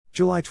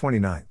July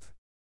 29th.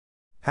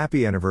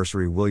 Happy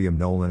anniversary William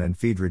Nolan and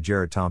Phaedra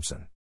Jarrett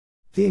Thompson.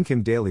 The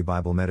Inkim Daily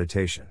Bible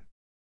Meditation.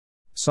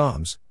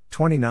 Psalms,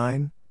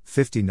 29,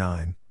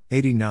 59,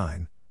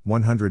 89,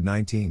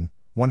 119,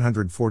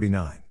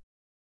 149.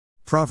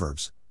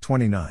 Proverbs,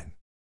 29.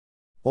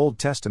 Old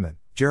Testament,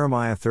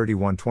 Jeremiah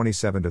 31,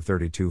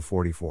 27-32,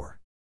 44.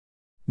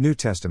 New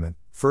Testament,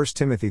 1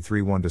 Timothy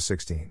 3,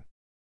 1-16.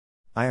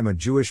 I am a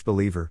Jewish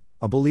believer,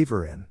 a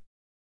believer in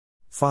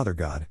Father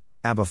God,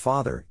 Abba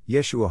Father,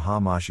 Yeshua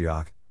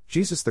HaMashiach,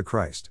 Jesus the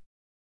Christ,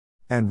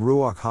 and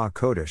Ruach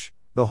HaKodesh,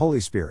 the Holy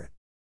Spirit.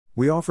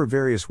 We offer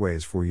various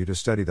ways for you to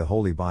study the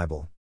Holy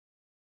Bible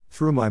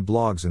through my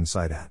blogs and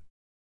site at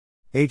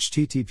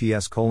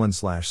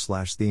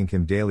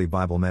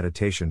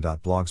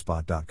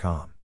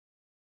https://theinkimdailybiblemeditation.blogspot.com,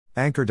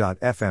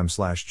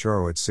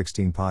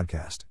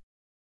 anchor.fm/choroit16podcast,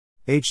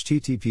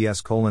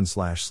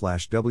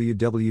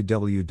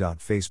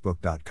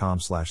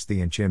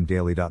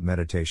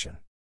 https://www.facebook.com/theinchimdaily.meditation,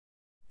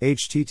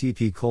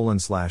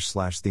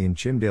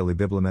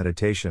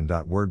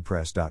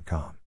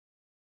 http://theinchimdailybiblemeditation.wordpress.com.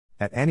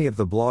 At any of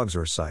the blogs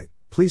or site,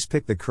 please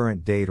pick the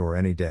current date or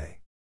any day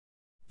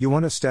you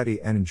want to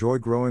study and enjoy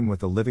growing with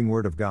the living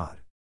Word of God.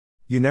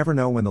 You never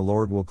know when the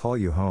Lord will call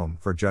you home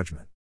for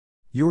judgment.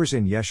 Yours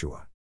in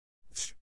Yeshua.